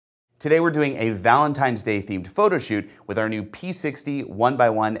Today we're doing a Valentine's Day themed photo shoot with our new P60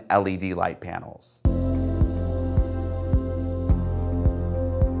 1x1 LED light panels.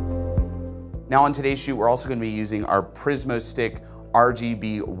 Now on today's shoot, we're also going to be using our Prismo Stick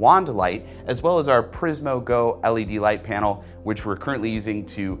RGB wand light, as well as our Prismo Go LED light panel, which we're currently using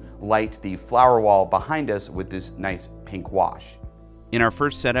to light the flower wall behind us with this nice pink wash. In our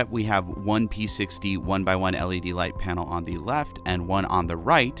first setup, we have one P60 1x1 LED light panel on the left and one on the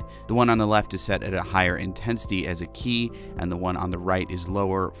right. The one on the left is set at a higher intensity as a key, and the one on the right is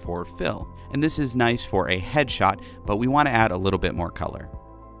lower for fill. And this is nice for a headshot, but we want to add a little bit more color.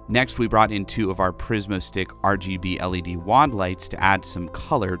 Next, we brought in two of our Prismo Stick RGB LED wand lights to add some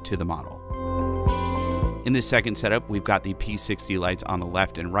color to the model. In this second setup, we've got the P60 lights on the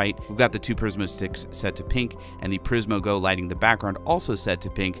left and right. We've got the two Prismo Sticks set to pink and the Prismo Go lighting the background also set to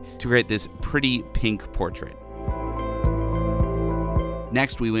pink to create this pretty pink portrait.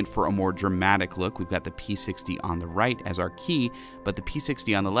 Next, we went for a more dramatic look. We've got the P60 on the right as our key, but the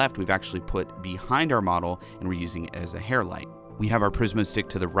P60 on the left we've actually put behind our model and we're using it as a hair light. We have our Prismo Stick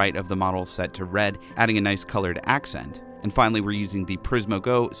to the right of the model set to red, adding a nice colored accent. And finally, we're using the Prismo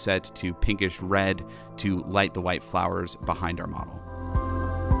Go set to pinkish red to light the white flowers behind our model.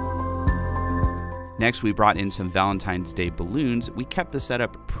 Next, we brought in some Valentine's Day balloons. We kept the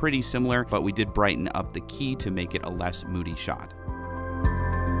setup pretty similar, but we did brighten up the key to make it a less moody shot.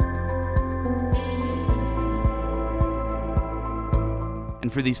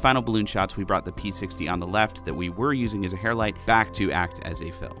 And for these final balloon shots, we brought the P60 on the left that we were using as a hair light back to act as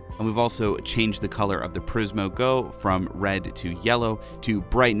a fill. And we've also changed the color of the Prismo Go from red to yellow to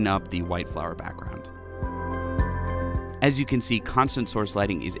brighten up the white flower background. As you can see, constant source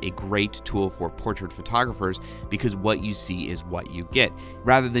lighting is a great tool for portrait photographers because what you see is what you get.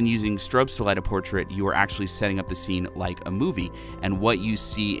 Rather than using strobes to light a portrait, you are actually setting up the scene like a movie, and what you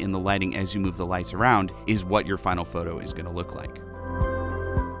see in the lighting as you move the lights around is what your final photo is going to look like.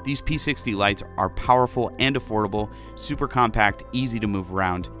 These P60 lights are powerful and affordable, super compact, easy to move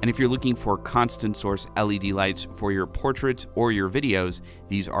around, and if you're looking for constant source LED lights for your portraits or your videos,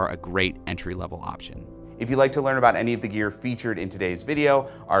 these are a great entry-level option. If you'd like to learn about any of the gear featured in today's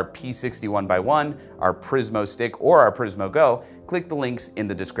video, our P60 1x1, our Prismo Stick, or our Prismo Go, click the links in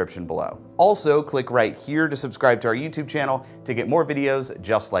the description below. Also, click right here to subscribe to our YouTube channel to get more videos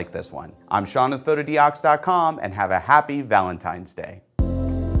just like this one. I'm Sean with Fotodiox.com, and have a happy Valentine's Day.